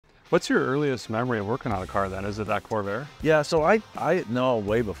What's your earliest memory of working on a car then? Is it that Corvair? Yeah, so I no,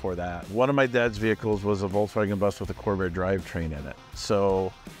 way before that. One of my dad's vehicles was a Volkswagen bus with a Corvair drivetrain in it.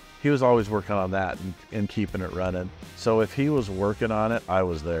 So he was always working on that and keeping it running. So if he was working on it, I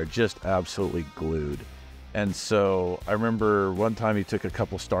was there, just absolutely glued. And so I remember one time he took a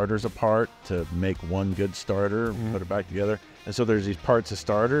couple starters apart to make one good starter, put it back together. And so there's these parts of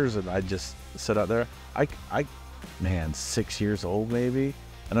starters, and I just sit out there. Man, 6 years old maybe.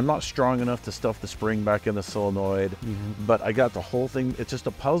 And I'm not strong enough to stuff the spring back in the solenoid, but I got the whole thing. It's just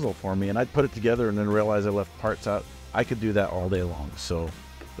a puzzle for me, and I'd put it together and then realize I left parts out. I could do that all day long. So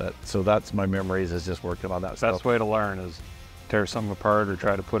that's my memories, is just working on that stuff. Best way to learn is tear something apart or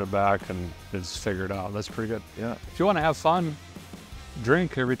try to put it back and just figure it out. That's pretty good. Yeah. If you want to have fun,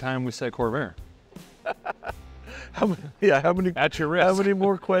 drink every time we say Corvair. How many? At your risk. How many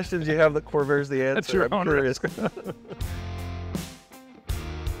more questions you have that Corvair's the answer? At your own risk.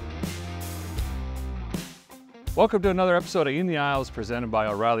 Welcome to another episode of In the Aisles, presented by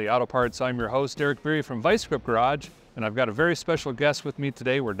O'Reilly Auto Parts. I'm your host, Derek Bieri from Vice Grip Garage, and I've got a very special guest with me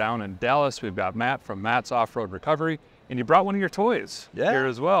today. We're down in Dallas. We've got Matt from Matt's Off-Road Recovery, and you brought one of your toys here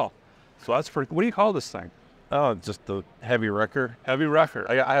as well. So that's pretty. What do you call this thing? Oh, just the heavy wrecker. Heavy wrecker.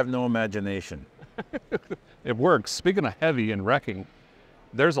 I have no imagination. It works. Speaking of heavy and wrecking,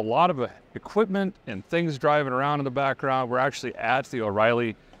 there's a lot of equipment and things driving around in the background. We're actually at the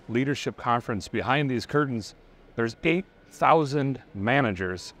O'Reilly Leadership Conference. Behind these curtains, there's 8,000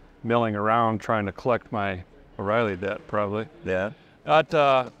 managers milling around trying to collect my O'Reilly debt, probably. Yeah.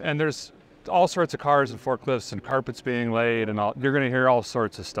 And there's all sorts of cars and forklifts and carpets being laid, and you're going to hear all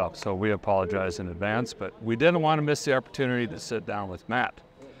sorts of stuff. So we apologize in advance, but we didn't want to miss the opportunity to sit down with Matt.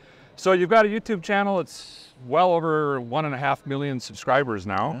 So you've got a YouTube channel. It's well over 1.5 million subscribers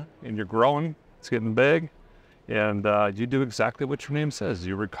now, and you're growing. It's getting big, and you do exactly what your name says.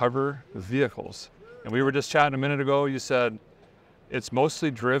 You recover vehicles. And we were just chatting a minute ago. You said it's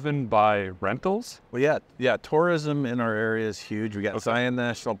mostly driven by rentals? Well, yeah. Tourism in our area is huge. We got Zion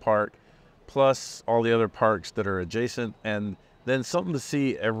National Park, plus all the other parks that are adjacent, and then something to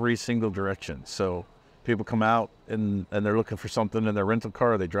see every single direction. So people come out and they're looking for something in their rental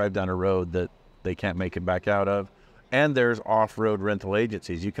car. They drive down a road that they can't make it back out of. And there's off-road rental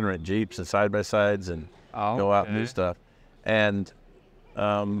agencies. You can rent Jeeps and side-by-sides and go out and do stuff. And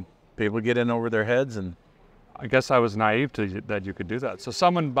people get in over their heads, and I guess I was naive to that you could do that. So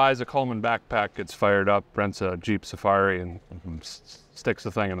someone buys a Coleman backpack, gets fired up, rents a Jeep Safari, and sticks the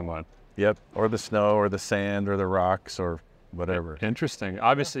thing in the mud. Yep, or the snow, or the sand, or the rocks, or whatever. Interesting.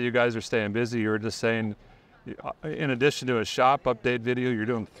 Obviously, you guys are staying busy. You were just saying, in addition to a shop update video, you're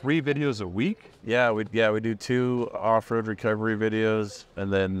doing 3 videos a week? Yeah, we do 2 off-road recovery videos,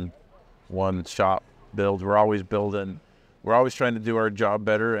 and then 1 shop build. We're always building. We're always trying to do our job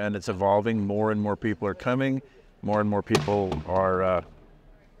better, and it's evolving. More and more people are coming. More and more people are,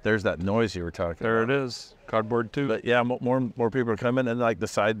 there's that noise you were talking about. There it is, cardboard tube. But yeah, more and more people are coming, and like the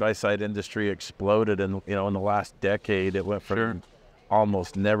side-by-side industry exploded, and in the last decade, it went from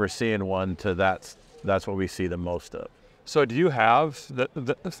almost never seeing one to that's what we see the most of. So do you have,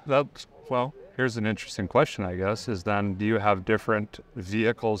 well, here's an interesting question, I guess, is then do you have different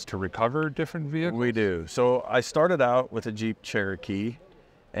vehicles to recover different vehicles? We do. So I started out with a Jeep Cherokee,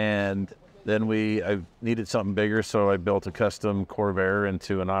 and then I needed something bigger, so I built a custom Corvair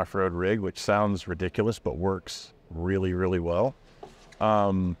into an off-road rig, which sounds ridiculous, but works really, really well.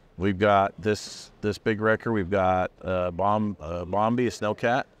 We've got this big wrecker. We've got a Bombi, a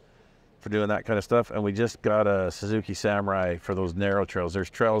Snowcat, for doing that kind of stuff, and we just got a Suzuki Samurai for those narrow trails. There's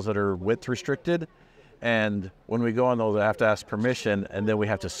trails that are width restricted, and when we go on those, I have to ask permission, and then we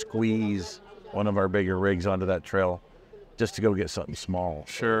have to squeeze one of our bigger rigs onto that trail just to go get something small.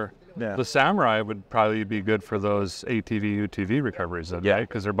 Sure. Yeah. The Samurai would probably be good for those ATV, UTV recoveries then, right?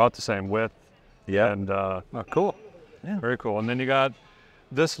 Because they're about the same width. Yeah. And cool. Yeah. Very cool. And then you got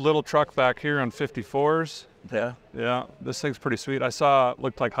this little truck back here on 54s. Yeah. Yeah, this thing's pretty sweet. I saw it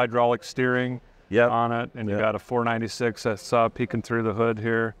looked like hydraulic steering on it, and you got a 496 I saw peeking through the hood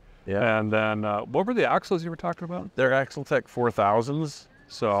here. Yeah. And then what were the axles you were talking about? They're Axletech 4000s,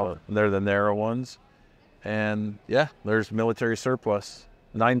 so they're the narrow ones. And yeah, there's military surplus,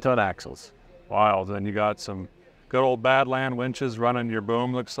 9-ton axles. Wow, then you got some good old Badland winches running your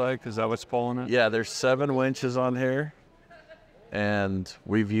boom, looks like. Is that what's pulling it? Yeah, there's 7 winches on here, and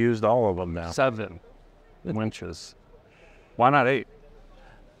we've used all of them now. 7 winches. Why not 8?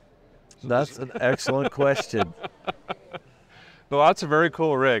 That's an excellent question. Well, that's a very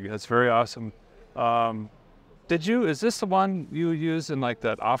cool rig. That's very awesome. Is this the one you use in like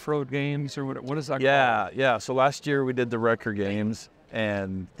that off-road games or what is that called? Yeah. So last year we did the Wrecker games,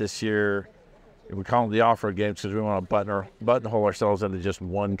 And this year, we call them the off-road games because we want to buttonhole ourselves into just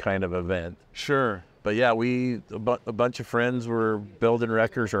one kind of event. Sure. But yeah, a bunch of friends were building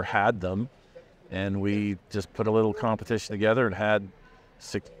wreckers or had them, and we just put a little competition together and had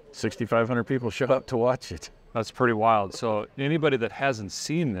 6,500 people show up to watch it. That's pretty wild. So anybody that hasn't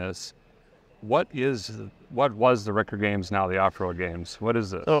seen this, what was the Wrecker Games, now the off-road games? What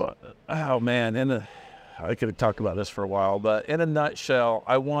is this? Oh man, I could talk about this for a while, but in a nutshell,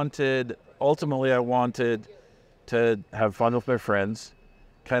 ultimately I wanted to have fun with my friends,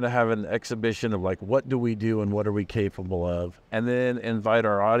 kind of have an exhibition of like, what do we do and what are we capable of? And then invite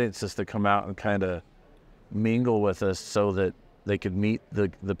our audiences to come out and kind of mingle with us so that they could meet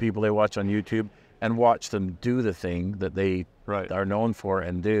the people they watch on YouTube and watch them do the thing that they are known for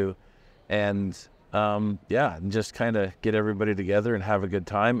and do. And and just kind of get everybody together and have a good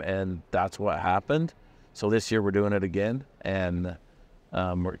time. And that's what happened. So this year we're doing it again, and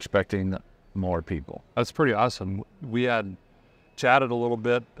we're expecting more people. That's pretty awesome. We had chatted a little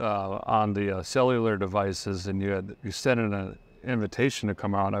bit on the cellular devices, and you sent in an invitation to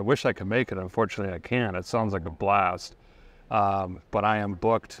come out. I wish I could make it. Unfortunately, I can't. It sounds like a blast. But I am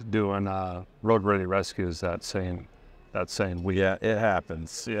booked doing road ready rescues that same week. Yeah, it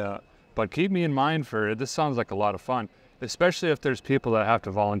happens. Yeah, but keep me in mind for it. This sounds like a lot of fun, especially if there's people that have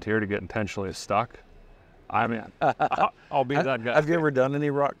to volunteer to get intentionally stuck. I mean, I'll be that guy. Have you ever done any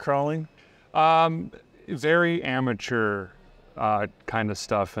rock crawling? Very amateur kind of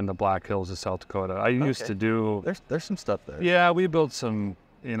stuff in the Black Hills of South Dakota. I used to do. There's some stuff there. Yeah, we built some,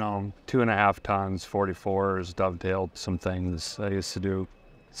 2.5 tons, 44s, dovetailed some things. I used to do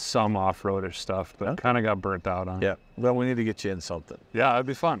some off-roadish stuff, but kind of got burnt out on. Yeah. Well, we need to get you in something. Yeah, it'd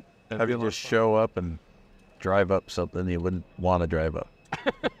be fun. Have you just show up and drive up something you wouldn't want to drive up?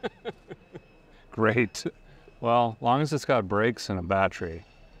 Great. Well, as long as it's got brakes and a battery,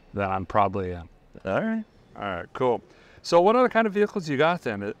 then I'm probably in. All right. All right, cool. So what other kind of vehicles you got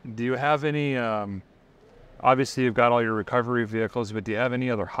then? Do you have any, obviously you've got all your recovery vehicles, but do you have any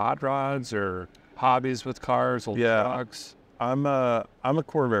other hot rods or hobbies with cars, old trucks? I'm a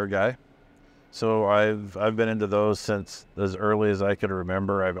Corvair guy. So I've been into those since as early as I could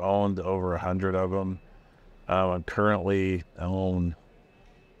remember. I've owned over 100 of them. I currently own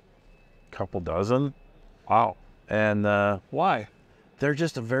a couple dozen. Wow. And why? They're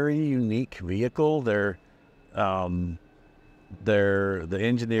just a very unique vehicle. They're the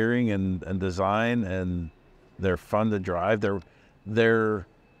engineering and design, and they're fun to drive. They're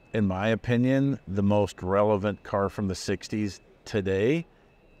in my opinion the most relevant car from the 60s today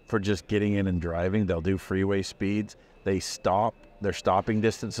for just getting in and driving. They'll do freeway speeds. Their stopping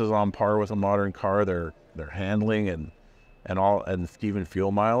distances on par with a modern car. Their handling and even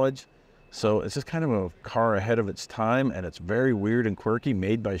fuel mileage. So it's just kind of a car ahead of its time, and it's very weird and quirky,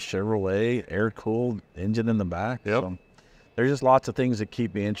 made by Chevrolet, air-cooled, engine in the back. Yep. So there's just lots of things that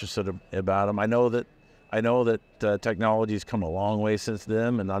keep me interested about them. I know that technology's come a long way since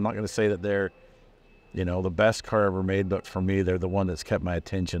then, and I'm not going to say that they're, the best car ever made, but for me, they're the one that's kept my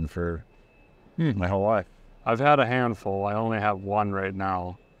attention for my whole life. I've had a handful. I only have one right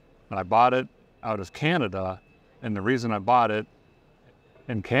now, and I bought it out of Canada, and the reason I bought it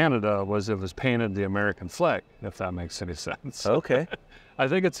in Canada was it was painted the American flag, if that makes any sense. Okay. I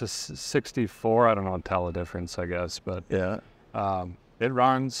think it's a 64. I don't know, tell the difference, I guess. But yeah, it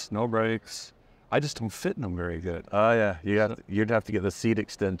runs, no brakes. I just don't fit in them very good. Oh yeah, you'd have to get the seat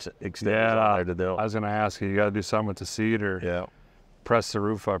extenders on there to do it. I was going to ask you got to do something with the seat or press the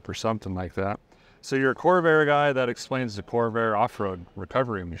roof up or something like that. So you're a Corvair guy. That explains the Corvair off-road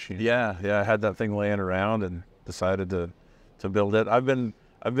recovery machine. Yeah. I had that thing laying around and decided to build it. I've been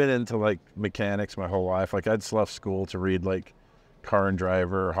into like mechanics my whole life. Like I'd left school to read like Car and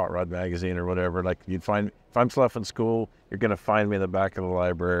Driver or Hot Rod Magazine or whatever. Like if I'm sloughing school, you're gonna find me in the back of the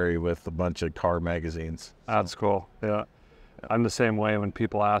library with a bunch of car magazines. So. That's cool. Yeah, I'm the same way. When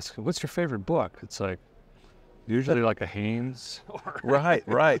people ask, "What's your favorite book?" It's like usually like a Haynes. Right.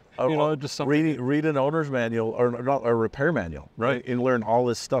 Just something. Read an owner's manual or not a repair manual. Right. And learn all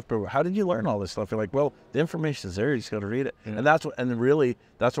this stuff. But how did you learn all this stuff? You're like, well, the information's there. You just got to read it. Yeah. And that's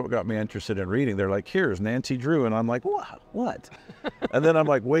what got me interested in reading. They're like, here's Nancy Drew, and I'm like, what? And then I'm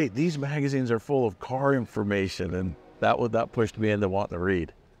like, wait, these magazines are full of car information, and that pushed me into wanting to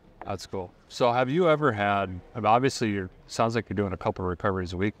read. That's cool. So have you ever had? Obviously, sounds like you're doing a couple of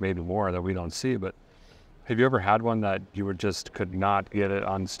recoveries a week, maybe more that we don't see, but. Have you ever had one that you could not get it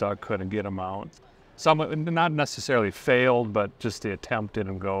unstuck, couldn't get them out? Some not necessarily failed, but just the attempt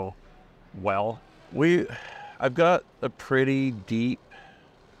didn't go well. I've got a pretty deep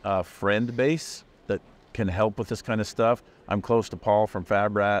friend base that can help with this kind of stuff. I'm close to Paul from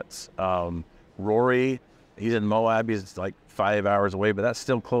Fab Rats. Rory, he's in Moab. He's like 5 hours away, but that's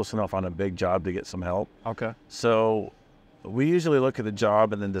still close enough on a big job to get some help. Okay. So we usually look at the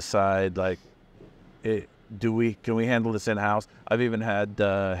job and then decide, like, can we handle this in-house? I've even had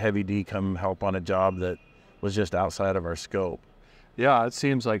Heavy D come help on a job that was just outside of our scope. Yeah, it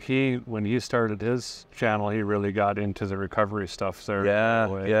seems like when he started his channel, he really got into the recovery stuff there.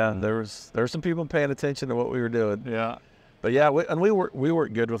 Yeah. There were some people paying attention to what we were doing. Yeah. But yeah, we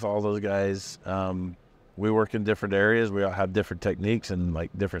work good with all those guys. We work in different areas. We all have different techniques and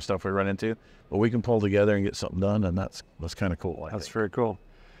like different stuff we run into, but we can pull together and get something done, and that's kind of cool. That's very cool.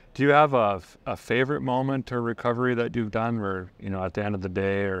 Do you have a favorite moment or recovery that you've done where, at the end of the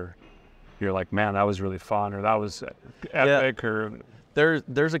day, or you're like, man, that was really fun, or that was epic? Or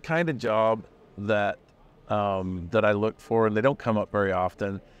there's a kind of job that I look for, and they don't come up very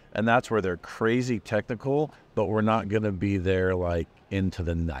often, and that's where they're crazy technical, but we're not going to be there like into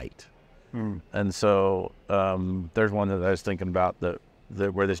the night. And so there's one that I was thinking about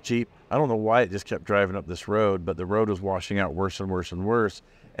where this Jeep, I don't know why it just kept driving up this road, but the road was washing out worse and worse and worse,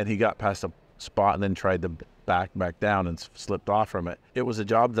 and he got past a spot and then tried to back down and slipped off from it. It was a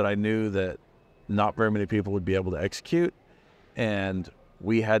job that I knew that not very many people would be able to execute, and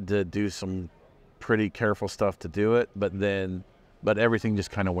we had to do some pretty careful stuff to do it, but everything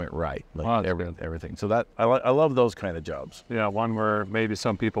just kind of went right, like everything. So that I love those kind of jobs. Yeah, one where maybe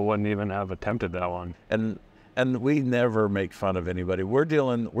some people wouldn't even have attempted that one. And we never make fun of anybody. We're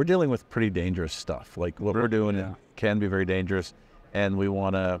dealing with pretty dangerous stuff. Like what we're doing can be very dangerous, and we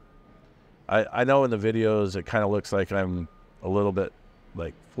want to. I know in the videos it kind of looks like I'm a little bit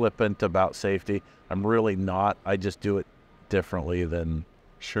like flippant about safety. I'm really not. I just do it differently than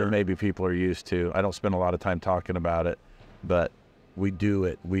maybe people are used to. I don't spend a lot of time talking about it, but we do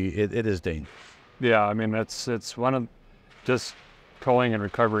it. It is dangerous. Yeah, I mean it's one of just towing and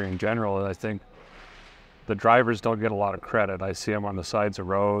recovery in general. I think the drivers don't get a lot of credit. I see them on the sides of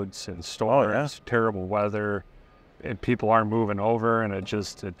roads in storms, terrible weather, and people aren't moving over, and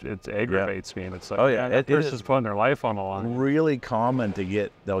it aggravates me. And it's like, that person's putting their life on the line. Really common to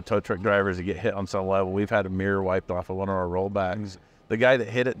get tow truck drivers to get hit on some level. We've had a mirror wiped off of one of our rollbacks. The guy that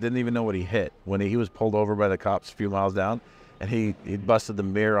hit it didn't even know what he hit when he was pulled over by the cops a few miles down, and he busted the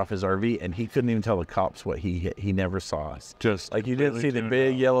mirror off his RV, and he couldn't even tell the cops what he hit. He never saw us. Just like you didn't see the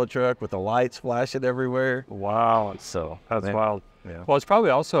big yellow truck with the lights flashing everywhere. Wow. So that's wild. Yeah. Well, it's probably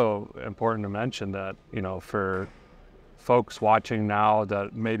also important to mention that, for folks watching now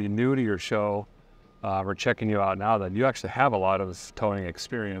that may be new to your show, we're checking you out now, that you actually have a lot of towing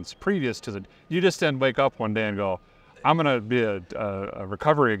experience previous to you just didn't wake up one day and go, I'm going to be a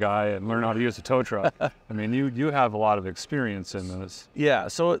recovery guy and learn how to use a tow truck. I mean, you have a lot of experience in this. Yeah,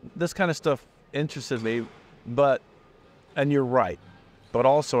 so this kind of stuff interested me, and you're right. But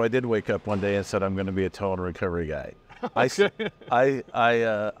also I did wake up one day and said, I'm going to be a tow and recovery guy. Okay.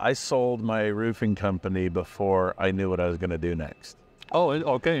 I sold my roofing company before I knew what I was going to do next. Oh,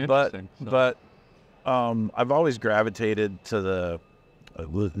 okay, interesting. But I've always gravitated to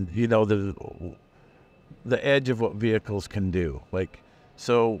the edge of what vehicles can do. Like,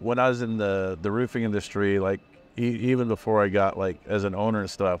 so when I was in the roofing industry, like even before I got like as an owner and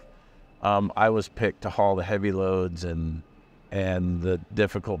stuff, I was picked to haul the heavy loads and the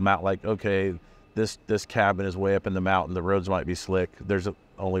difficult mount. Like, okay, this cabin is way up in the mountain. The roads might be slick. There's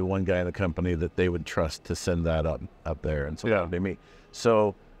only one guy in the company that they would trust to send that up there, and so that would be me.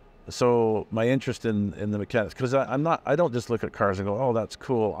 So my interest in the mechanics, because I don't just look at cars and go, oh, that's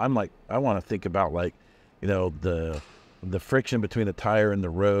cool. I'm like, I want to think about like, the friction between the tire and the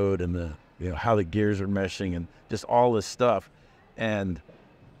road, and how the gears are meshing, and just all this stuff. And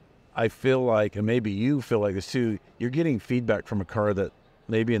I feel like, and maybe you feel like this too, you're getting feedback from a car that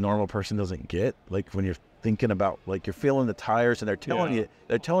maybe a normal person doesn't get. Like when you're thinking about, like, you're feeling the tires, and they're telling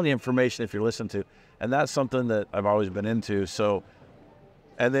you information if you're listening to, and that's something that I've always been into. So,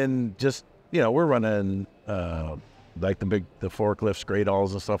 and then just, we're running like the forklifts, great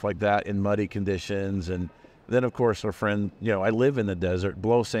alls and stuff like that in muddy conditions. And then of course our friend, I live in the desert.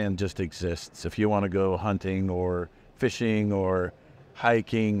 Blow sand just exists. If you want to go hunting or fishing or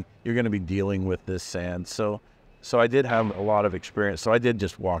hiking, you're going to be dealing with this sand. So I did have a lot of experience. So I did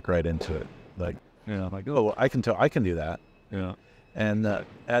just walk right into it. Like, oh, I can do that. Yeah. And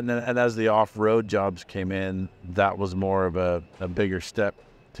as the off-road jobs came in, that was more of a bigger step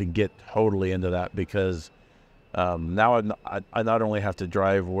to get totally into that, because now I not only have to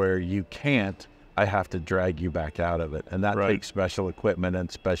drive where you can't, I have to drag you back out of it, and that takes special equipment and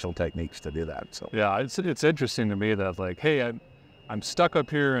special techniques to do that. So yeah, it's interesting to me that, like, hey, I'm stuck up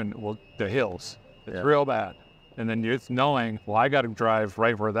here in the hills. It's real bad. And then you're knowing, well, I got to drive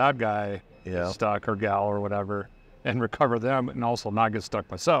right where that guy is stuck or gal or whatever and recover them and also not get stuck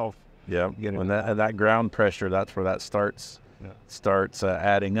myself. Yeah, and that ground pressure, that's where that starts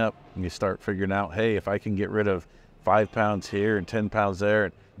adding up. And you start figuring out, hey, if I can get rid of 5 pounds here and 10 pounds there,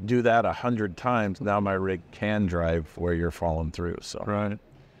 and do that 100 times, now my rig can drive where you're falling through. So right.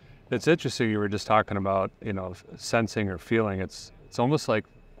 It's interesting. You were just talking about, sensing or feeling. It's almost like,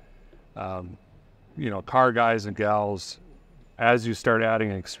 car guys and gals, as you start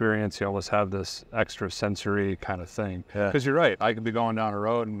adding experience, you almost have this extra sensory kind of thing. Because you're right. I could be going down a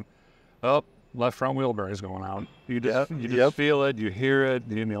road and, left front wheel bearing's going out. You just feel it. You hear it.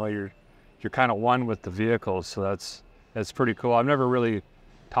 You're kind of one with the vehicle. So that's pretty cool. I've never really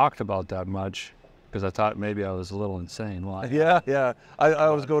talked about that much because I thought maybe I was a little insane. Well, I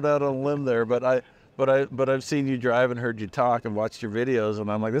was going out on a limb there, but I've seen you drive and heard you talk and watched your videos,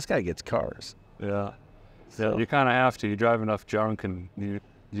 and I'm like, this guy gets cars. Yeah. So you kind of have to. You drive enough junk, and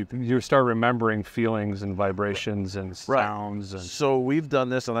you start remembering feelings and vibrations and sounds. And so we've done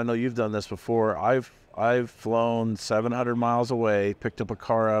this, and I know you've done this before. I've flown 700 miles away, picked up a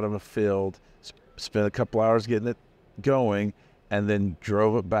car out of a field, spent a couple hours getting it going, and then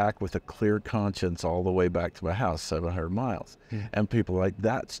drove it back with a clear conscience all the way back to my house, 700 miles. And people are like,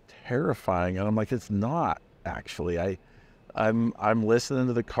 that's terrifying. And I'm like, it's not actually. I'm listening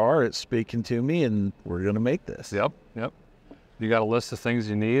to the car, it's speaking to me, and we're gonna make this. Yep. You got a list of things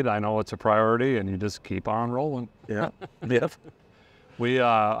you need. I know it's a priority, and you just keep on rolling. Yeah.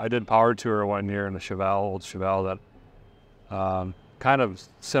 I did power tour one year in a old Chevelle that kind of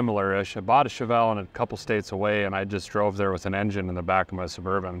similar-ish. I bought a Chevelle in a couple states away, and I just drove there with an engine in the back of my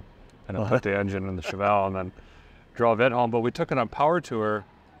Suburban, and I put the engine in the Chevelle and then drove it home. But we took it on power tour,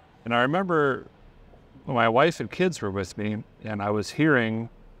 and I remember my wife and kids were with me, and I was hearing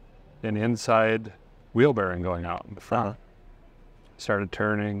an inside wheel bearing going out in the front. Started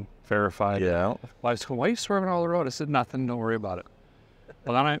turning, verified. Yeah. Well, I was going, why are you swerving all the road? I said, nothing, don't worry about it.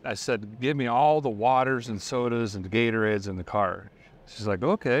 Well, then I said, give me all the waters and sodas and Gatorades in the car. She's like,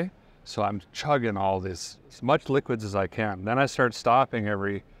 okay. So I'm chugging all this, as much liquids as I can. Then I start stopping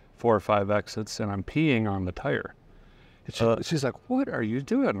every 4 or 5 exits, and I'm peeing on the tire. And she's like, what are you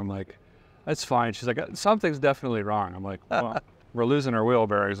doing? I'm like, that's fine. She's like, something's definitely wrong. I'm like, well, we're losing our wheel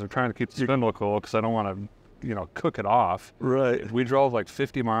bearings. I'm trying to keep the spindle cool because I don't want to, cook it off. Right. We drove like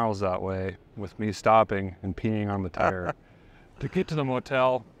 50 miles that way with me stopping and peeing on the tire to get to the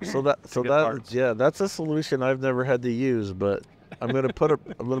motel. That's a solution I've never had to use, but I'm gonna put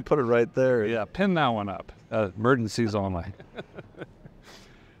it right there. Yeah, pin that one up. Emergencies only.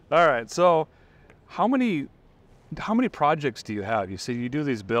 All right. So, how many projects do you have? You see, you do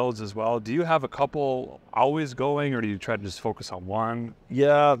these builds as well. Do you have a couple always going, or do you try to just focus on one?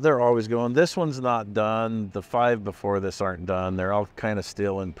 Yeah, they're always going. This one's not done. The 5 before this aren't done. They're all kind of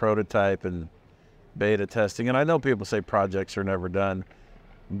still in prototype and beta testing. And I know people say projects are never done,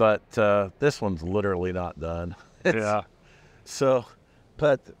 but this one's literally not done. Yeah. So,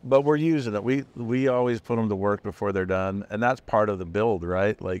 but we're using it. We always put them to work before they're done, and that's part of the build,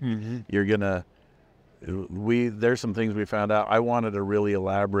 right? Like you're gonna. There's some things we found out. I wanted a really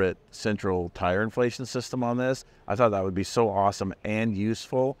elaborate central tire inflation system on this. I thought that would be so awesome and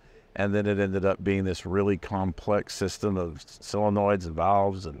useful, and then it ended up being this really complex system of solenoids and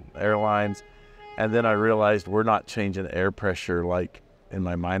valves and airlines. And then I realized we're not changing air pressure like in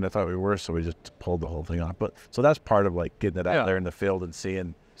my mind I thought we were, so we just pulled the whole thing off. But so that's part of like getting it out there in the field and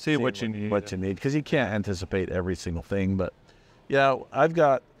seeing what you need, because you can't anticipate every single thing. But yeah, I've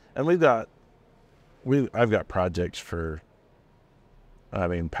got projects for,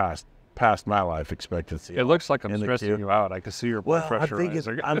 past my life expectancy. It looks like I'm stressing you out. I can see your blood pressure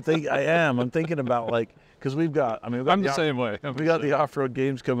rising. I'm thinking about because I'm the same way. We got the off-road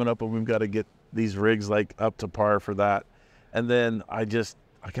games coming up, and we've got to get these rigs like up to par for that. And then I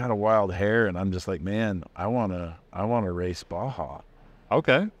got a wild hair, and I'm just like, man, I wanna race Baja.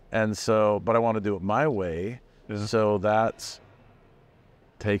 Okay. And so, but I want to do it my way. So that's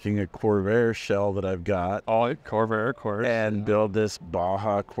taking a Corvair shell that I've got. Oh, Corvair, of course. And build this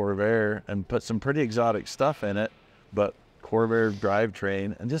Baja Corvair and put some pretty exotic stuff in it, but Corvair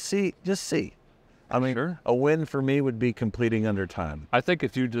drivetrain, and just see. Sure. A win for me would be completing under time. I think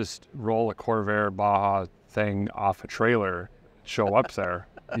if you just roll a Corvair Baja thing off a trailer, show up there,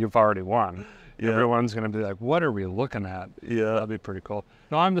 you've already won. Yeah. Everyone's going to be like, what are we looking at? Yeah. That'd be pretty cool.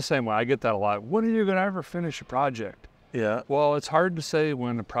 No, I'm the same way. I get that a lot. When are you going to ever finish a project? Yeah. Well, it's hard to say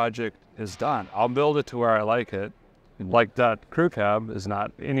when a project is done. I'll build it to where I like it. Like that crew cab is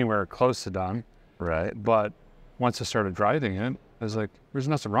not anywhere close to done. Right. But once I started driving it, I was like, there's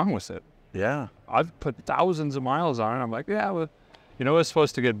nothing wrong with it. Yeah. I've put thousands of miles on it. I'm like, yeah, well, you know, it's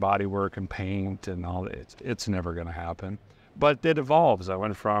supposed to get body work and paint and all that. It's never going to happen. But it evolves. I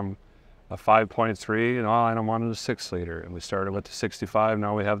went from a 5.3, and I wanted a 6-liter. And we started with the 65.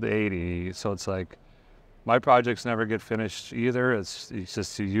 Now we have the 80. So it's like, my projects never get finished either. It's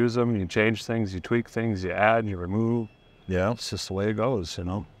just you use them, you change things, you tweak things, you add, you remove. Yeah. It's just the way it goes, you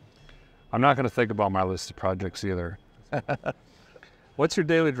know. I'm not going to think about my list of projects either. What's your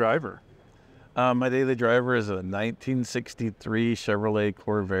daily driver? My daily driver is a 1963 Chevrolet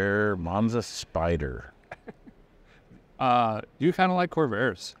Corvair Monza Spider. You kind of like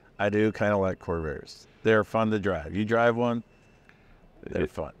Corvairs. I do kind of like Corvairs. They're fun to drive. You drive one, they're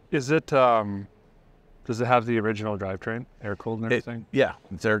fun. Is it, does it have the original drivetrain, air-cooled and everything? Yeah,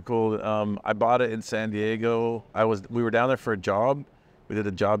 it's air-cooled. I bought it in San Diego. We were down there for a job. We did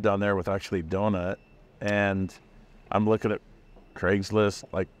a job down there with actually Donut, and I'm looking at Craigslist,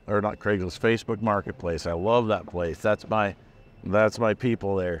 or not Craigslist, Facebook Marketplace. I love that place. That's my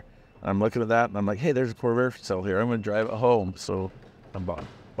people there. I'm looking at that, and I'm like, hey, there's a Corvair for sale here. I'm going to drive it home. So I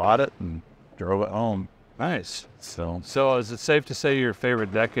bought it and drove it home. Nice. So is it safe to say your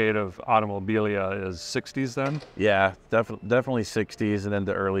favorite decade of automobilia is 60s then? Yeah, definitely 60s and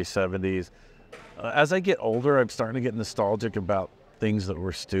into early 70s. As I get older, I'm starting to get nostalgic about things that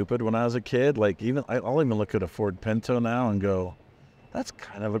were stupid when I was a kid. Like I'll even look at a Ford Pinto now and go, that's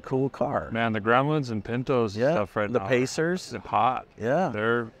kind of a cool car. Man, the Gremlins and Pintos stuff right now. The Pacers. They're hot. Yeah.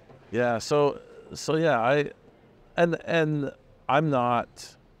 So yeah, I'm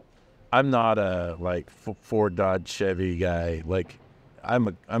not a Ford, Dodge, Chevy guy. Like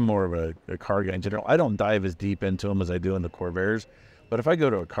I'm more of a car guy in general. I don't dive as deep into them as I do in the Corvairs. But if I go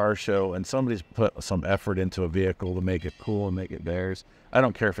to a car show and somebody's put some effort into a vehicle to make it cool and make it theirs, I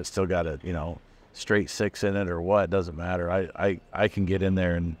don't care if it's still got a straight 6 in it or what. It doesn't matter. I can get in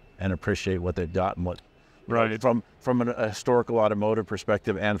there and appreciate what they've got and what. Right. From a historical automotive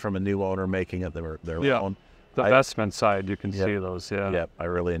perspective and from a new owner making it their own. The investment side, you can see those. Yeah, I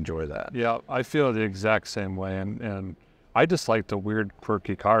really enjoy that. Yeah, I feel the exact same way, and I just like the weird,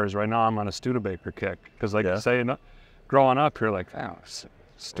 quirky cars. Right now, I'm on a Studebaker kick because, growing up, you're like, oh,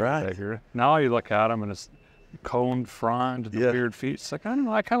 Studebaker. Right. Now you look at them and it's coned front, the weird feet. It's like, I don't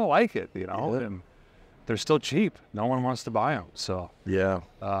know, I kind of like it, and they're still cheap. No one wants to buy them, so. Yeah.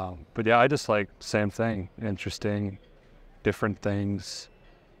 But yeah, I just like same thing, interesting, different things,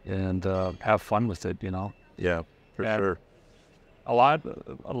 and have fun with it, Yeah, for sure.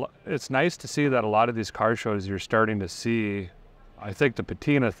 It's nice to see that a lot of these car shows you're starting to see, I think the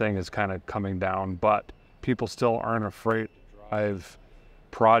patina thing is kind of coming down, but people still aren't afraid to drive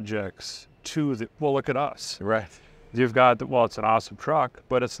projects look at us. Right. You've got, it's an awesome truck,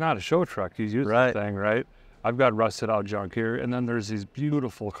 but it's not a show truck. You use the thing, right? I've got rusted out junk here, and then there's these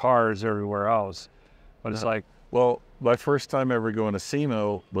beautiful cars everywhere else. But it's like... Well, my first time ever going to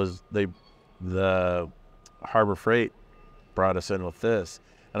SEMO was the Harbor Freight brought us in with this.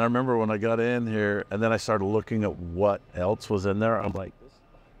 And I remember when I got in here, and then I started looking at what else was in there. I'm like,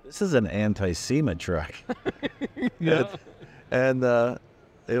 this is an anti-SEMA truck. Yeah. And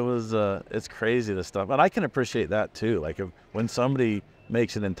it's crazy, this stuff. And I can appreciate that too. Like when somebody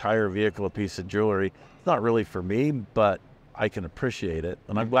makes an entire vehicle a piece of jewelry, it's not really for me, but I can appreciate it.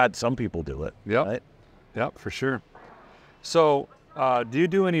 And I'm glad some people do it. Yeah. Right? Yep, for sure. So do you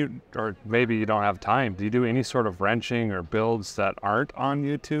do any, or maybe you don't have time, do you do any sort of wrenching or builds that aren't on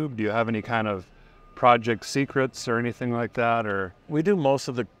YouTube? Do you have any kind of project secrets or anything like that? Or we do most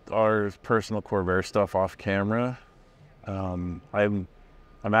of our personal Corvair stuff off camera. I'm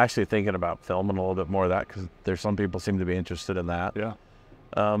actually thinking about filming a little bit more of that because there's some people seem to be interested in that. Yeah.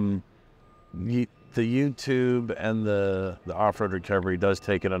 The YouTube and the off-road recovery does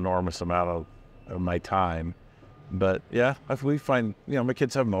take an enormous amount of my time. But yeah, if we find, my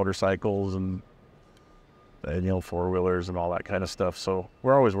kids have motorcycles and four-wheelers and all that kind of stuff. So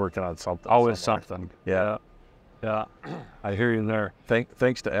we're always working on something. Always something. Yeah. Yeah. I hear you there.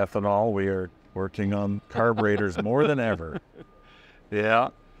 Thanks to ethanol, we are working on carburetors more than ever. Yeah.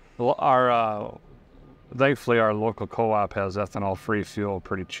 Well, thankfully our local co-op has ethanol-free fuel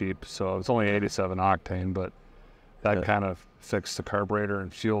pretty cheap. So it's only 87 octane, but that kind of fixed the carburetor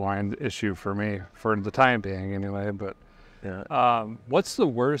and fuel line issue for me, for the time being anyway. But what's the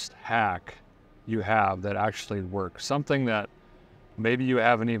worst hack you have that actually works? Something that maybe you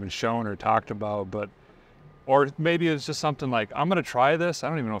haven't even shown or talked about, or maybe it's just something like, I'm going to try this. I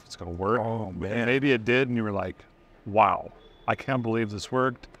don't even know if it's going to work. Oh, man. And maybe it did, and you were like, wow, I can't believe this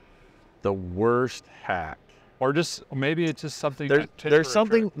worked. The worst hack. Or just, maybe it's just something. There's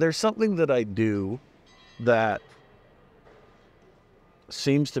something that I do that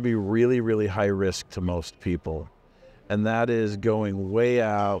seems to be really, really high risk to most people, and that is going way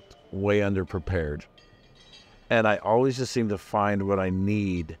out, way underprepared. And I always just seem to find what I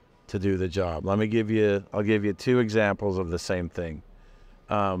need to do the job. I'll give you 2 examples of the same thing.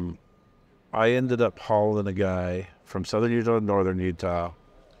 I ended up hauling a guy from southern Utah to northern Utah,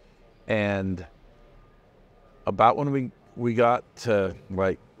 and about when we got to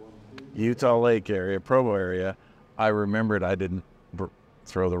like Utah Lake area, Provo area, I remembered I didn't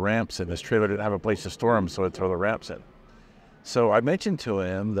throw the ramps in. His trailer didn't have a place to store them, so I'd throw the ramps in. So I mentioned to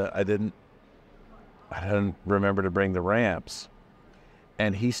him that I didn't remember to bring the ramps,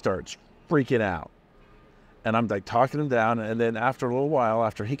 and he starts freaking out. And I'm like talking him down, and then after a little while,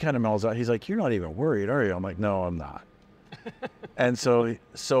 after he kind of mellows out, he's like, "You're not even worried, are you?" I'm like, "No, I'm not." And so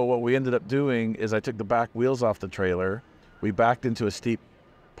what we ended up doing is I took the back wheels off the trailer. We backed into a steep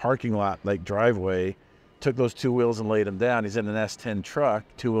parking lot, like driveway, took those 2 wheels and laid them down. He's in an S10 truck,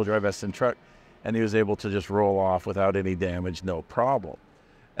 2-wheel drive S10 truck, and he was able to just roll off without any damage, no problem.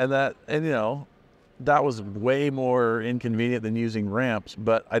 And you know, that was way more inconvenient than using ramps,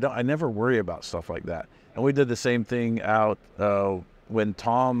 but I never worry about stuff like that. And we did the same thing out when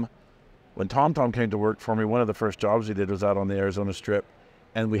Tom came to work for me. One of the first jobs he did was out on the Arizona Strip,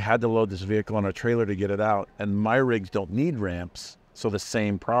 and we had to load this vehicle on a trailer to get it out. And my rigs don't need ramps, so the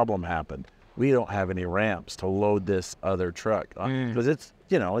same problem happened. We don't have any ramps to load this other truck because it's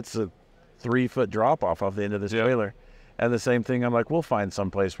a 3-foot drop off the end of this trailer. And the same thing, I'm like, we'll find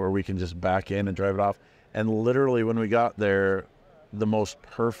some place where we can just back in and drive it off. And literally when we got there, the most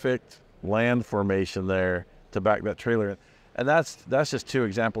perfect land formation there to back that trailer in. And that's just 2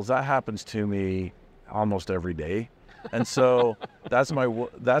 examples. That happens to me almost every day. And so that's my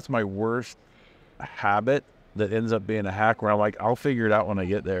worst habit that ends up being a hack, where I'm like, I'll figure it out when I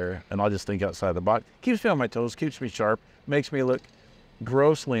get there, and I'll just think outside the box. Keeps me on my toes, keeps me sharp, makes me look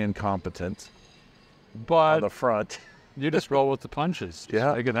grossly incompetent, but on the front. You just roll with the punches.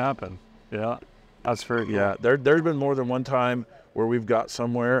 Yeah. Make it happen. Yeah. That's very cool. Yeah. There's been more than one time where we've got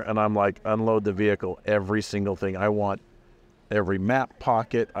somewhere and I'm like, unload the vehicle, every single thing. I want every map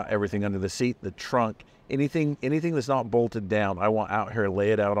pocket, everything under the seat, the trunk, anything that's not bolted down. I want out here,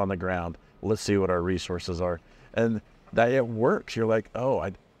 lay it out on the ground. Let's see what our resources are. And that it works. You're like, oh,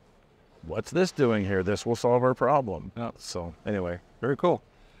 what's this doing here? This will solve our problem. Yep. So anyway. Very cool.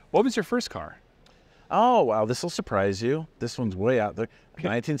 What was your first car? Oh, wow. This will surprise you. This one's way out there.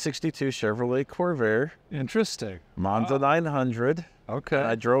 1962 Chevrolet Corvair. Interesting. Monza 900. Okay.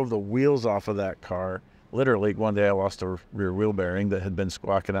 I drove the wheels off of that car. Literally, one day I lost a rear wheel bearing that had been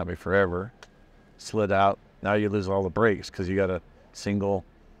squawking at me forever. Slid out. Now you lose all the brakes because you got a single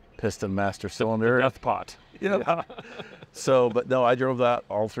piston master cylinder. The death pot. Yeah. So, but no, I drove that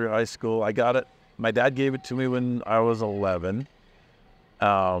all through high school. I got it. My dad gave it to me when I was 11.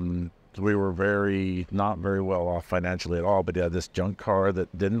 We were not very well off financially at all, but he had this junk car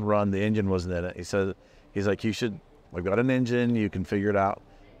that didn't run. The engine wasn't in it. He's like, we've got an engine, you can figure it out.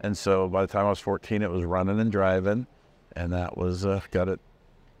 And so by the time I was 14, it was running and driving, and that was, got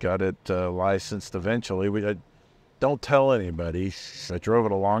it licensed eventually. Don't tell anybody. I drove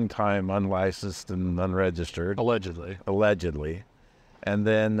it a long time, unlicensed and unregistered. Allegedly. And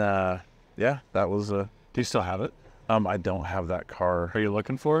then, that was Do you still have it? I don't have that car. Are you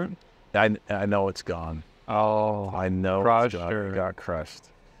looking for it? I know it's gone. Oh, I know crushed, it got crushed.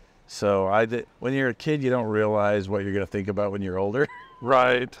 So when you're a kid, you don't realize what you're going to think about when you're older.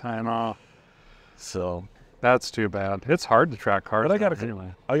 Right, I know. So that's too bad. It's hard to track cars. But I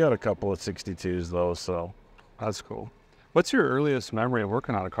got a couple of 62s though, so that's cool. What's your earliest memory of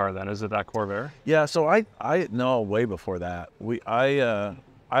working on a car then? Is it that Corvair? Yeah, so I no, way before that. I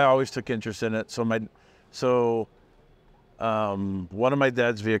always took interest in it. One of my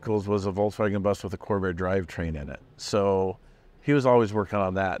dad's vehicles was a Volkswagen bus with a Corvair drivetrain in it. So he was always working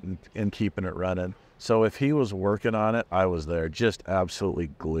on that and keeping it running. So if he was working on it, I was there, just absolutely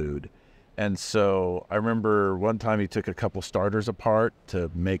glued. And so I remember one time he took a couple starters apart to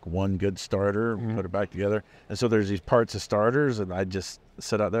make one good starter, put it back together. And so there's these parts of starters, and I just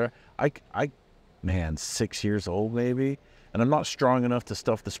sit out there. Man, 6 years old maybe. And I'm not strong enough to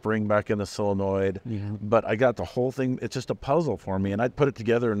stuff the spring back in the solenoid, but I got the whole thing. It's just a puzzle for me. And I'd put it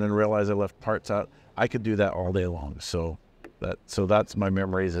together and then realize I left parts out. I could do that all day long. So that's my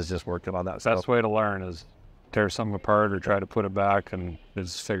memories, is just working on that stuff. Best way to learn is tear something apart or try to put it back and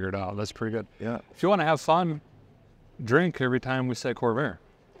just figure it out. That's pretty good. Yeah. If you want to have fun, drink every time we say Corvair.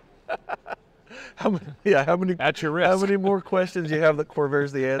 How many? At your risk. How many more questions you have that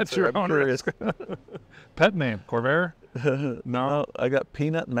Corvair's the answer? At your own risk. Pet name, Corvair? No, I got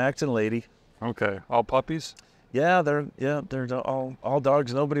Peanut, Max, and Lady. Okay. All puppies? Yeah, they're all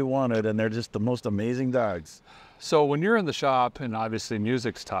dogs nobody wanted, and they're just the most amazing dogs. So when you're in the shop, and obviously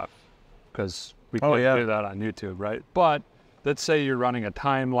music's tough because we can't do that on YouTube, right? But let's say you're running a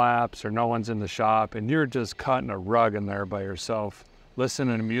time lapse or no one's in the shop and you're just cutting a rug in there by yourself,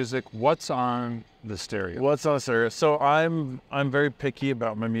 listening to music. What's on the stereo? What's on the stereo? So I'm very picky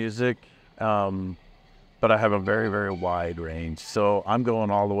about my music, but I have a very, very wide range. So I'm going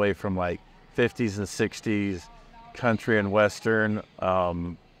all the way from like 50s and 60s, country and western,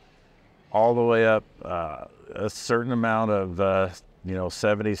 all the way up a certain amount of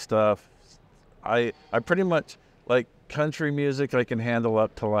 70s stuff. I pretty much like country music. I can handle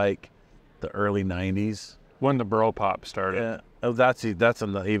up to like the early 90s when the bro pop started. Yeah, oh, that's even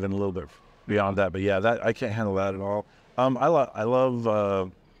a little bit beyond that. But yeah, that I can't handle that at all. I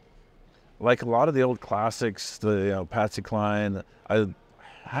love like a lot of the old classics, the Patsy Cline. I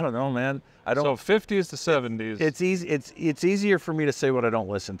don't know, man. I don't. So 50s to 70s. It's easy. It's easier for me to say what I don't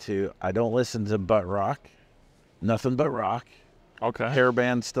listen to. I don't listen to but rock, nothing but rock. Okay. Hair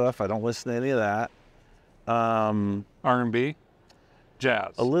band stuff. I don't listen to any of that. R&B,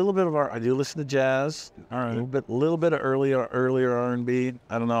 jazz. A little bit of I do listen to jazz. All right. A little bit of earlier R&B.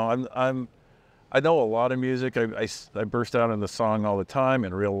 I don't know. I know a lot of music. I burst out into song all the time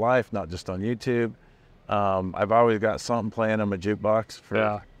in real life, not just on YouTube. I've always got something playing on my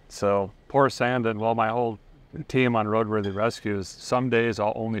jukebox. So poor Sandon. Well, my whole team on Roadworthy Rescues, some days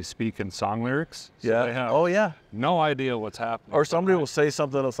I'll only speak in song lyrics. So yeah. they have Oh yeah. no idea what's happening. Or somebody will say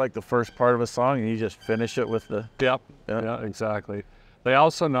something that's like the first part of a song, and you just finish it with the. Yep. Yeah, exactly. They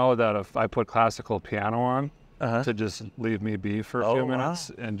also know that if I put classical piano on, to just leave me be for a few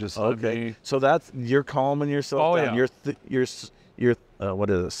minutes and just let me. So you're calming yourself down. Yeah. You're what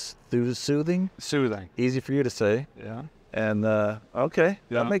is this? Soothing? Soothing. Easy for you to say. Yeah. And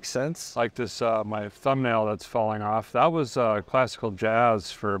that makes sense. Like this, my thumbnail that's falling off. That was classical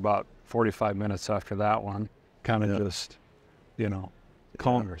jazz for about 45 minutes after that one. Kind of just,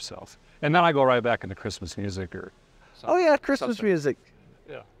 calm yourself. And then I go right back into Christmas music or. Christmas music.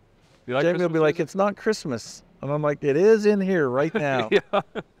 Yeah. You like Jamie will be like, it's not Christmas. And I'm like, it is in here right now. Yeah.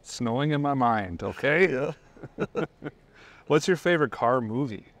 Snowing in my mind, okay? Yeah. What's your favorite car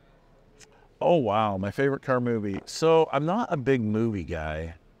movie? Oh, wow. My favorite car movie. So I'm not a big movie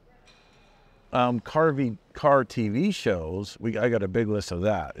guy. Car TV shows, I got a big list of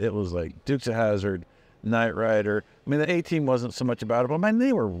that. It was like Dukes of Hazzard, Knight Rider. I mean, the A-Team wasn't so much about it, but man,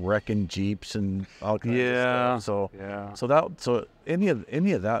 they were wrecking Jeeps and all kinds of stuff. So any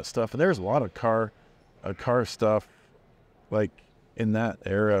of that stuff, and there's a lot of car stuff like in that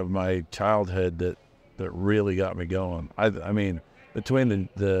era of my childhood that really got me going. I mean, between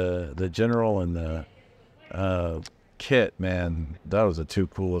the General and the Kit, man, that was the two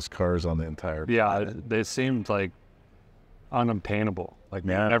coolest cars on the entire planet. They seemed like unobtainable. Like,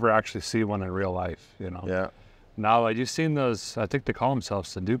 you never actually see one in real life, Yeah. Now, you've seen those, I think they call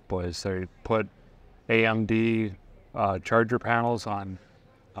themselves the Duke Boys. They put AMD charger panels on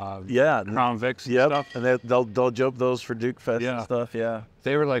Crown Vics and stuff. And they'll joke those for Duke Fest and stuff,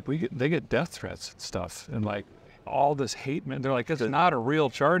 They were like, they get death threats and stuff. And like, all this hate, man. They're like, it's not a real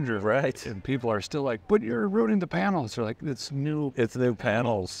charger. Right. And people are still like, but you're ruining the panels. They're like, it's new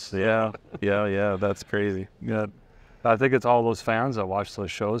panels. Yeah. Yeah. That's crazy. Yeah. I think it's all those fans that watched those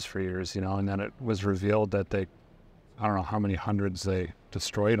shows for years, and then it was revealed that I don't know how many hundreds they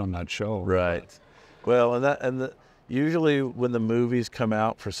destroyed on that show. Right. Well, usually when the movies come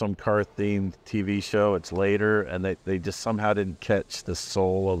out for some car-themed TV show, it's later, and they just somehow didn't catch the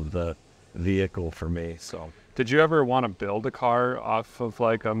soul of the vehicle for me. So. Did you ever want to build a car off of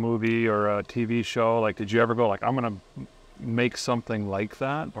like a movie or a TV show? Like, did you ever go like, I'm going to make something like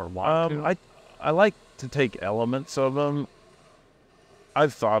that, or want to? I like to take elements of them.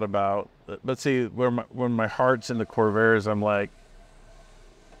 I've thought about, but see, when my heart's in the Corvairs, I'm like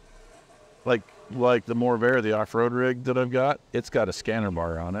the Morvair, the off-road rig that I've got, it's got a scanner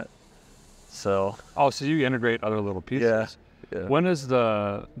bar on it. So. Oh, so you integrate other little pieces. Yeah. When is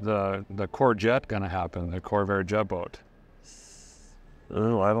the Corjet going to happen, the Corvair jet boat?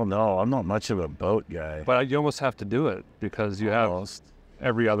 Oh, I don't know. I'm not much of a boat guy. But you almost have to do it because you have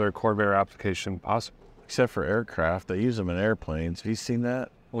every other Corvair application possible. Except for aircraft. They use them in airplanes. Have you seen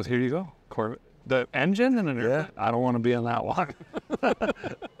that? Well, here you go. The engine in an airplane? I don't want to be in that one.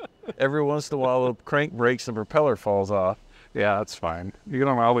 Every once in a while, the crank breaks and the propeller falls off. Yeah, that's fine. You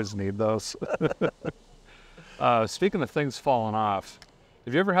don't always need those. Speaking of things falling off,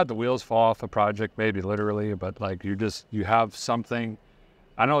 have you ever had the wheels fall off a project, maybe literally, but like you have something?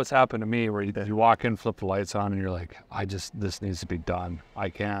 I know it's happened to me where you walk in, flip the lights on, and you're like, this needs to be done. I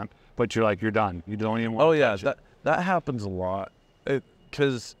can't. but you're like, you're done. You don't even want Oh to yeah, touch it. that happens a lot.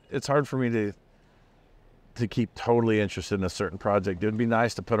 Because it's hard for me to keep totally interested in a certain project. It would be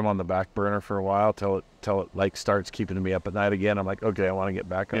nice to put them on the back burner for a while till it like starts keeping me up at night again. I'm like, okay, I want to get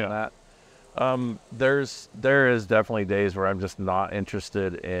back on that. There is definitely days where I'm just not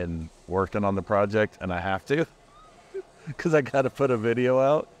interested in working on the project, and I have to because I got to put a video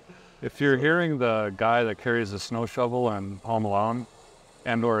out. If you're hearing the guy that carries a snow shovel in Home Alone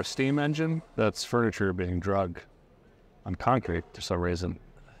and or a steam engine, that's furniture being drug on concrete for some reason.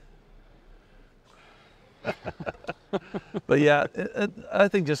 But yeah, I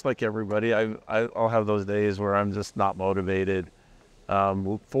think just like everybody, I'll have those days where I'm just not motivated.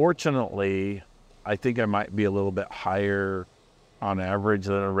 Fortunately, I think I might be a little bit higher on average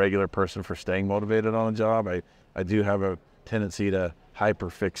than a regular person for staying motivated on a job. I do have a tendency to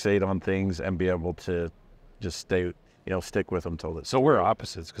hyper-fixate on things and be able to just stay, stick with them till it's. So we're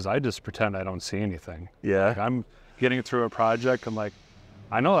opposites, because I just pretend I don't see anything. Yeah. Like I'm getting through a project, I'm like,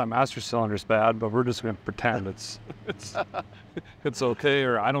 I know that master cylinder's bad, but we're just going to pretend it's okay,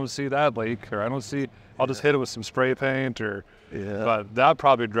 or I don't see that leak, or I'll just hit it with some spray paint, or. Yeah. But that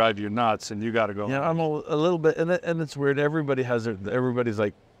probably drive you nuts, and you got to go. Yeah, I'm a little bit, and it's weird. Everybody's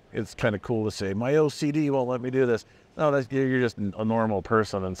like, it's kind of cool to say, my OCD won't let me do this. No, you're just a normal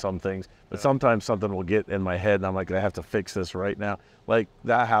person in some things. But sometimes something will get in my head, and I'm like, I have to fix this right now. Like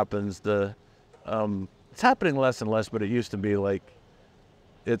that happens. It's happening less and less, but it used to be like,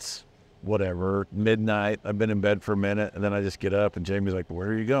 it's whatever, midnight. I've been in bed for a minute, and then I just get up, and Jamie's like, where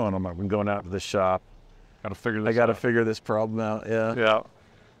are you going? I'm like, I'm going out to the shop. I got to figure this problem out.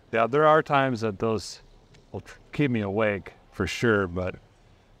 Yeah. There are times that those will keep me awake for sure, but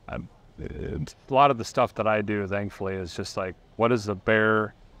a lot of the stuff that I do, thankfully, is just like, what is the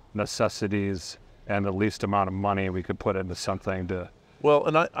bare necessities and the least amount of money we could put into something to. Well,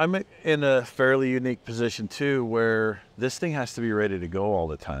 and I'm in a fairly unique position too, where this thing has to be ready to go all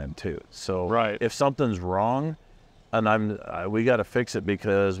the time too. So if something's wrong, and we got to fix it,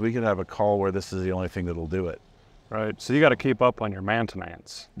 because we could have a call where this is the only thing that'll do it. Right. So you got to keep up on your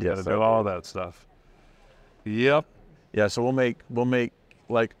maintenance. You got to do all that stuff. Yep. Yeah. So we'll make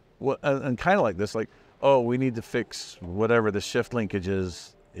like what, and kind of like this, like, oh, we need to fix whatever the shift linkage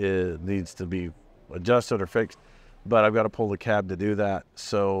is. It needs to be adjusted or fixed, but I've got to pull the cab to do that.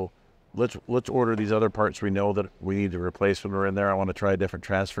 So let's order these other parts we know that we need to replace when we're in there. I want to try a different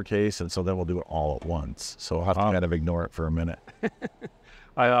transfer case, and so then we'll do it all at once. So I'll have to kind of ignore it for a minute.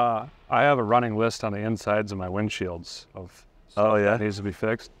 I have a running list on the insides of my windshields of stuff that needs to be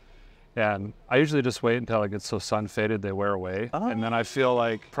fixed, and I usually just wait until it gets so sun faded they wear away, and then I feel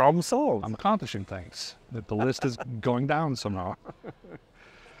like problem solved. I'm accomplishing things. That the list is going down somehow.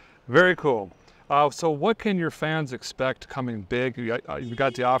 Very cool. So what can your fans expect coming big? You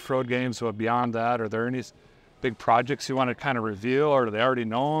got the off-road games, but beyond that, are there any big projects you want to kind of reveal, or do they already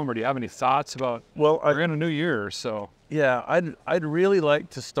know them, or do you have any thoughts about, we're in a new year, so. Yeah, I'd really like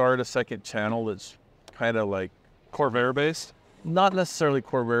to start a second channel that's kind of like Corvair-based? Not necessarily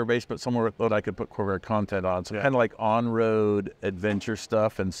Corvair-based, but somewhere that I could put Corvair content on. So kind of like on-road adventure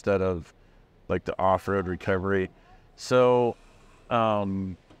stuff instead of like the off-road recovery. So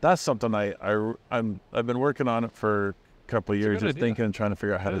that's something I've been working on it for a couple of years, just thinking and trying to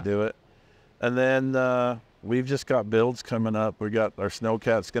figure out how to do it. And then we've just got builds coming up. We got our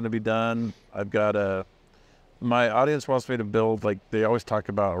Snowcat's going to be done. My audience wants me to build, like they always talk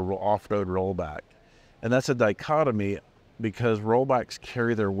about, an off-road rollback, and that's a dichotomy because rollbacks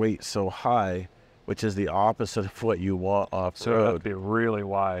carry their weight so high, which is the opposite of what you want off-road. So it would be really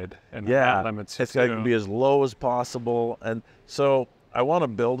wide, and limits. It's got to be as low as possible, and so I want to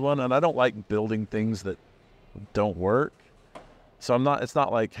build one, and I don't like building things that don't work. So it's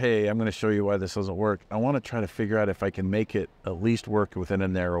not like, hey, I'm going to show you why this doesn't work. I want to try to figure out if I can make it at least work within a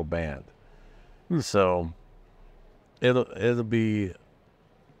narrow band. So it'll be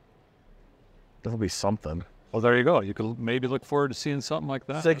something. Well, there you go. You could maybe look forward to seeing something like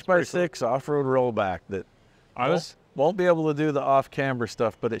that. 6x6 off-road rollback that won't be able to do the off-camber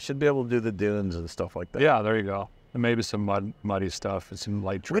stuff, but it should be able to do the dunes and stuff like that. Yeah, there you go. And maybe some muddy stuff and some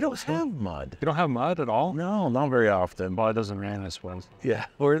light trails. We don't have mud. You don't have mud at all? No, not very often. Well, it doesn't rain, I suppose. Yeah,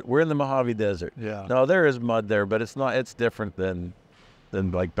 we're in the Mojave Desert. Yeah. No, there is mud there, but it's different than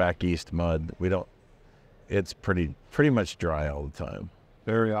like back east mud. It's pretty much dry all the time.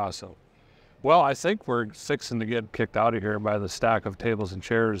 Very awesome. Well, I think we're fixing to get kicked out of here by the stack of tables and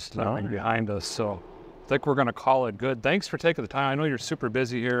chairs behind us. So I think we're going to call it good. Thanks for taking the time. I know you're super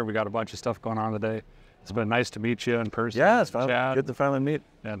busy here. We got a bunch of stuff going on today. It's been nice to meet you in person. Yeah, it's chat, good to finally meet.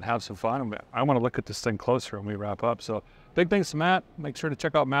 and have some fun. I want to look at this thing closer when we wrap up. So big thanks to Matt. Make sure to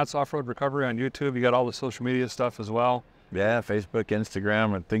check out Matt's Off-Road Recovery on YouTube. You got all the social media stuff as well. Yeah, Facebook,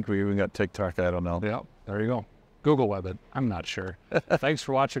 Instagram. I think we even got TikTok. I don't know. Yeah, there you go. Google web it. I'm not sure. Thanks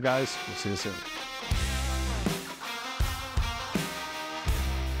for watching, guys. We'll see you soon.